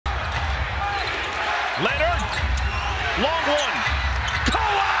Leonard, long one.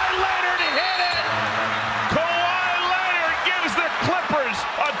 Kawhi Leonard hit it! Kawhi Leonard gives the Clippers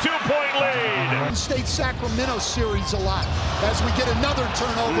a 2-point lead. State Sacramento series a lot. As we get another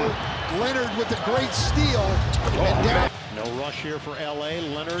turnover, Leonard with a great steal. And down. No rush here for LA.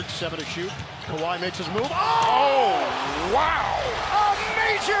 Leonard, 7 to shoot. Kawhi makes his move. Oh, wow! A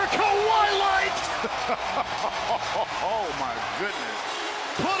major Kawhi light! Oh, my goodness.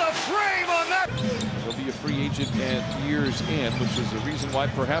 Put a frame on that! He'll be a free agent at year's end, which is the reason why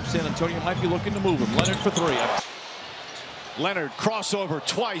perhaps San Antonio might be looking to move him. Leonard for 3. Leonard, crossover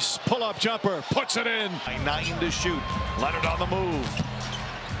twice, pull-up jumper, puts it in. 9 to shoot. Leonard on the move.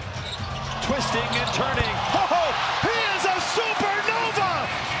 Twisting and turning. Oh, he is a supernova!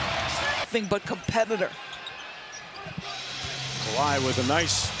 Nothing but competitor. Kawhi with a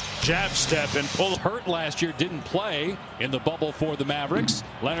nice jab step and pull. Hurt last year, didn't play in the bubble for the Mavericks.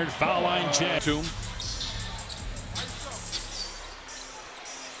 Leonard foul line jab.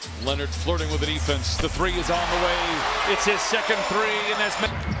 Leonard flirting with the defense. The 3 is on the way. It's his second 3, and that's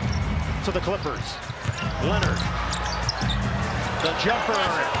to the Clippers. Leonard. The jumper.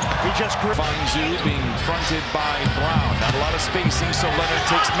 He just Fonzu being fronted by Brown. Not a lot of spacing, so Leonard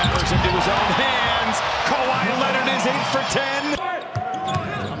takes matters into his own hands. Kawhi Leonard is 8 for 10.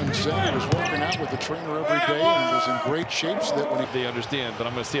 He was working out with the trainer every day and was in great shape so that when They understand, but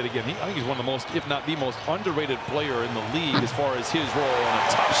I'm going to say it again. I think he's one of the most, if not the most underrated player in the league as far as his role. And a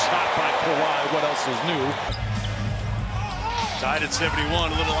tough shot by Kawhi. What else is new? Tied at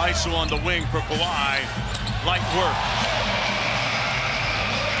 71. A little ISO on the wing for Kawhi. Light work.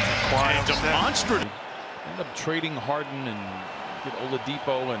 And demonstrative. End up trading Harden and get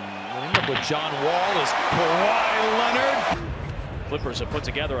Oladipo and end up with John Wall as Kawhi Leonard. Clippers have put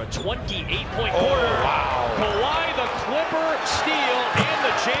together a 28-point quarter. Wow. Kawhi, the Clipper steal and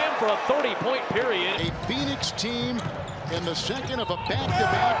the jam for a 30-point period. a Phoenix team in the second of a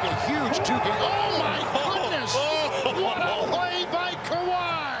back-to-back, a huge 2-game. Oh my goodness! What a play by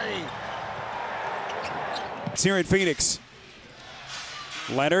Kawhi! It's here in Phoenix.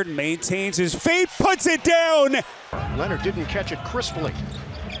 Leonard maintains his feet, puts it down. Leonard didn't catch it crisply.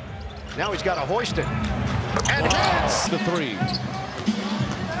 Now he's got to hoist it. And hits! The 3.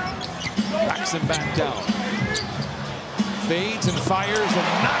 Backs him back down. Fades and fires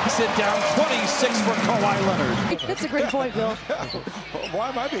and knocks it down. 26 for Kawhi Leonard. That's a great point, Bill. Why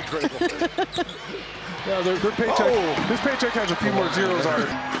am I being critical? Yeah, their paycheck. This paycheck has a few more zeros on it.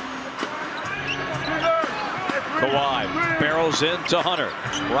 Kawhi barrels into Hunter.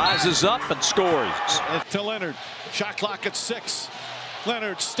 Rises up and scores. To Leonard. Shot clock at 6.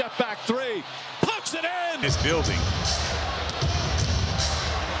 Leonard, step back 3. Puts it in! His building.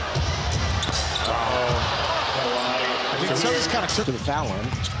 I think somebody's kind of took to the foul line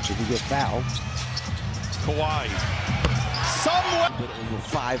if you get fouled. Kawhi. Somewhat. But over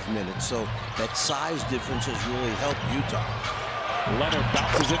 5 minutes, so that size difference has really helped Utah. Leonard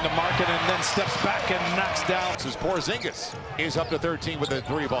bounces into market and then steps back and knocks down. This is Porzingis. He's up to 13 with a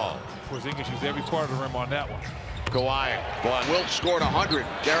 3 ball. Porzingis used every part of the rim on that one. Kawhi. Wilt scored 100.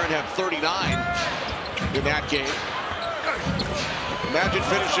 Darren had 39 in that game. Imagine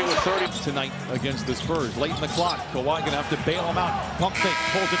finishing with 30 tonight against the Spurs. Late in the clock. Kawhi gonna have to bail him out. Pump fake,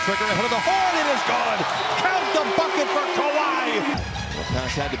 pulls the trigger ahead of the horn. It is good. Count the bucket for Kawhi. The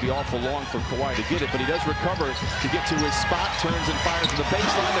pass had to be awful long for Kawhi to get it, but he does recover to get to his spot. Turns and fires to the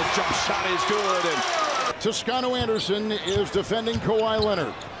baseline. The jump shot is good. And Toscano Anderson is defending Kawhi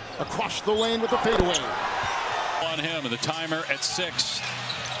Leonard. Across the lane with the fadeaway. On him, and the timer at 6.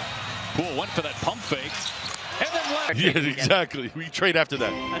 Poole went for that pump fake. And then Leonard. Yeah, exactly. We trade after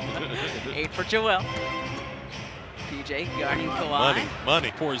that. 8 for Joel. PJ guarding Kawhi.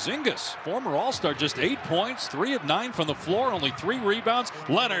 Money. Porzingis, former All-Star, just 8 points, 3 of 9 from the floor, only 3 rebounds.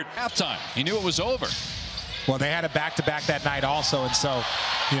 Leonard, halftime. He knew it was over. Well, they had a back-to-back that night also, and so,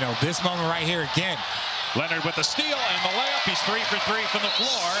 you know, this moment right here again. Leonard with the steal and the layup. He's 3 for 3 from the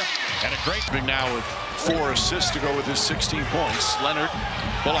floor. And a great now with 4 assists to go with his 16 points. Leonard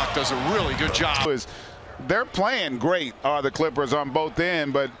Bullock does a really good job. They're playing great, the Clippers on both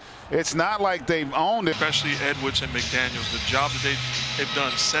ends, but it's not like they've owned it. Especially Edwards and McDaniels, the job that they've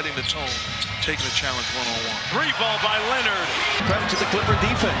done setting the tone, taking the challenge one-on-one. 3 ball by Leonard. Credit to the Clipper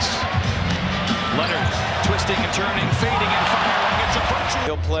defense. Leonard twisting and turning, fading and firing. It's a punch.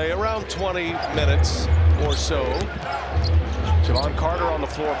 He'll play around 20 minutes or so. Javon Carter on the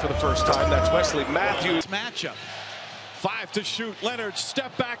floor for the first time. That's Wesley Matthews. Matchup. 5 to shoot. Leonard,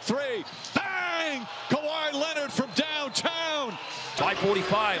 step back 3. Bang! Kawhi Leonard from downtown.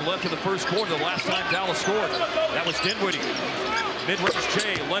 5:45 left in the first quarter. The last time Dallas scored. That was Dinwiddie. Mid-range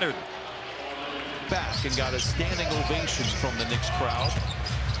Jay. Leonard back and got a standing ovation from the Knicks crowd.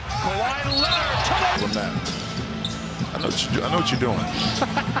 Kawhi Leonard. I know what you're doing.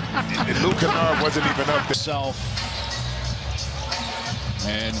 And Luke Kennard wasn't even up there.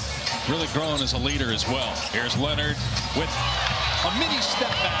 And really grown as a leader as well. Here's Leonard with a mini step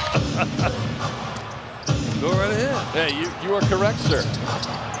back. Go right ahead. Yeah, you are correct, sir.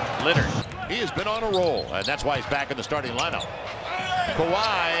 Leonard, he has been on a roll, and that's why he's back in the starting lineup.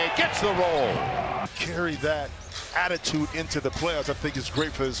 Kawhi gets the roll. Carry that attitude into the playoffs, I think is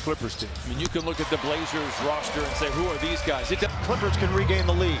great for this Clippers team. I mean, you can look at the Blazers roster and say, who are these guys? Clippers can regain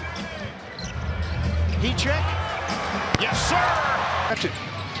the lead. Heat check. Yes, sir.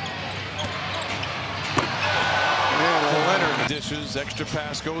 Leonard dishes, extra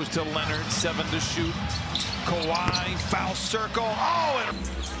pass goes to Leonard, 7 to shoot. Kawhi, foul circle. Oh, and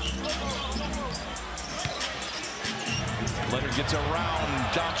Leonard gets around.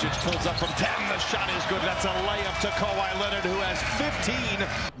 Doncic pulls up from 10. The shot is good. That's a layup to Kawhi Leonard, who has 15.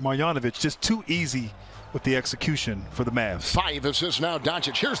 Marjanovic just too easy with the execution for the Mavs. 5 assists now.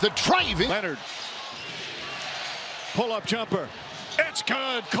 Doncic. Here's the driving. Leonard. Pull-up jumper. It's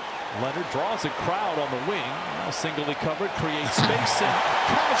good. Leonard draws a crowd on the wing. Now singly covered, creates space, and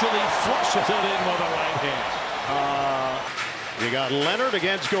casually flushes it in with the right hand. You got Leonard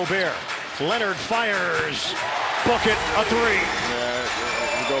against Gobert. Leonard fires. Book it, a 3.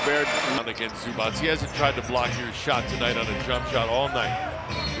 Gobert against Zubac. He hasn't tried to block your shot tonight on a jump shot all night.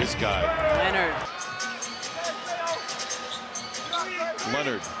 This guy.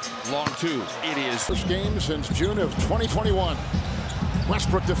 Leonard, long 2. It is. First game since June of 2021.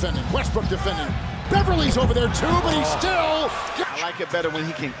 Westbrook defending. Beverly's over there too, but he's still. I like it better when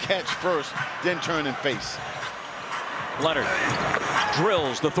he can catch first, then turn and face. Leonard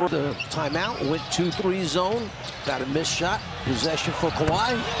drills the throw. The timeout, went 2-3 zone, got a missed shot, possession for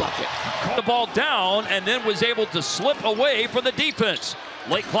Kawhi, bucket. Caught the ball down and then was able to slip away from the defense.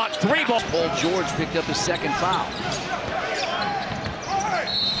 Late clock 3 ball. Paul George picked up his 2nd foul.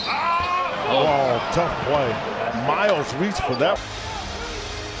 Oh, tough play. Miles reached for that.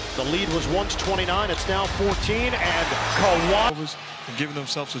 The lead was once 29, it's now 14, and Kawhi. And giving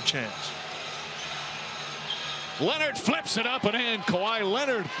themselves a chance. Leonard flips it up and in. Kawhi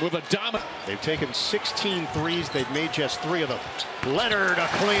Leonard with a dominant. They've taken 16 threes. They've made just 3 of them. Leonard, a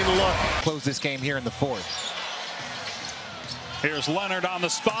clean look. Close this game here in the 4th. Here's Leonard on the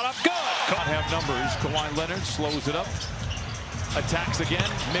spot up. Good. Can't have numbers. Kawhi Leonard slows it up. Attacks again.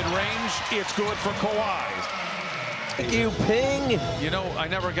 Mid-range. It's good for Kawhi. You ping. You know, I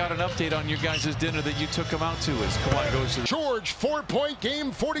never got an update on your guys' dinner that you took him out to as Kawhi goes to. George, 4-point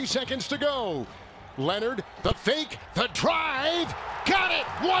game, 40 seconds to go. Leonard, the fake, the drive, got it,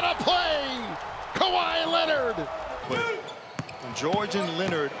 what a play! Kawhi Leonard! When George and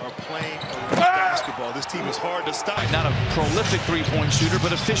Leonard are playing basketball, this team is hard to stop. Not a prolific three-point shooter,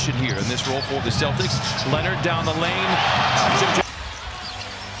 but efficient here in this role for the Celtics. Leonard down the lane.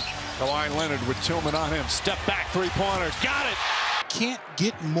 Kawhi Leonard with Tillman on him. Step back three-pointer. Got it! Can't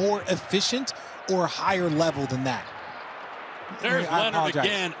get more efficient or higher level than that. There's Leonard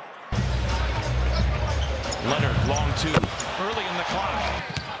again. Leonard, long 2, early in the clock.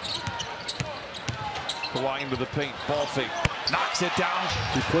 Kawhi into the paint, ball fake, knocks it down.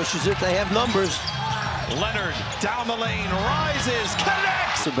 He pushes it, they have numbers. Leonard, down the lane, rises,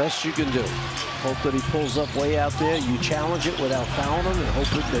 connects! The best you can do. Hope that he pulls up way out there. You challenge it without fouling him and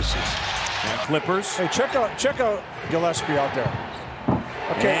hope it misses. And Clippers. Hey, check out Gillespie out there.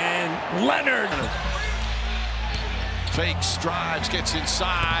 Okay. And Leonard. Fakes, drives, gets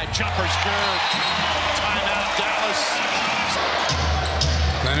inside, jumper's good. Timeout, Dallas.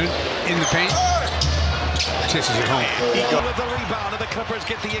 Leonard in the paint. Kisses it home. He got with the rebound, and the Clippers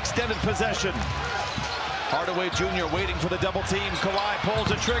get the extended possession. Hardaway Jr. waiting for the double team. Kawhi pulls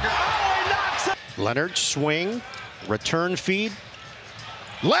the trigger. Oh, he knocks it. Leonard, swing, return feed.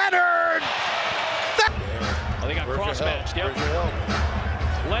 Leonard! Oh, they got cross-matched. Yep.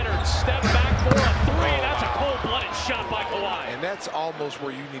 Leonard step back for a 3. That's a cold-blooded shot by Kawhi. And that's almost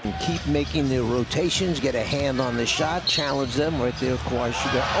where you need to keep making the rotations, get a hand on the shot, challenge them right there. Kawhi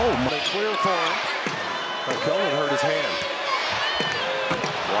should go. Oh, my. They clear for him. Kelvin hurt his hand.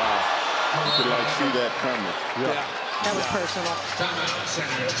 Wow. You could like see that coming. Yeah. That was personal.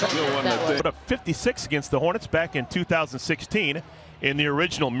 Put up 56 against the Hornets back in 2016 in the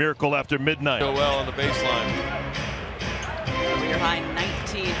original Miracle After Midnight. Go well on the baseline. Career high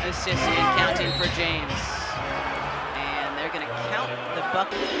 19 assists and counting for James. And they're going to count the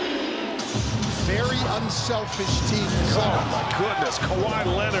bucket. Very unselfish team. Oh my goodness, Kawhi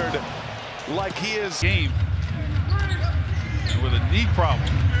Leonard, like he is game with a knee problem.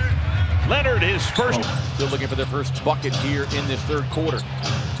 Leonard, his first. Still looking for their first bucket here in this third quarter.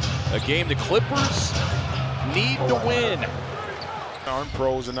 A game the Clippers need to win. Arm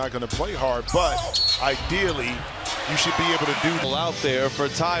pros are not going to play hard, but ideally, you should be able to do out there for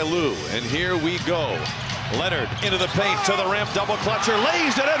Ty Lue, and here we go. Leonard into the paint to the rim, double clutcher,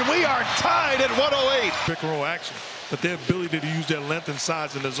 lays it in. We are tied at 108. Pick and roll action, but their ability to use their length and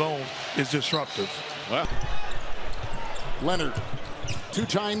size in the zone is disruptive. Well, Leonard,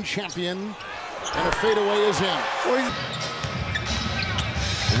 two-time champion, and a fadeaway is in.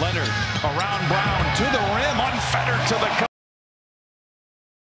 Leonard around Brown to the rim, unfettered to the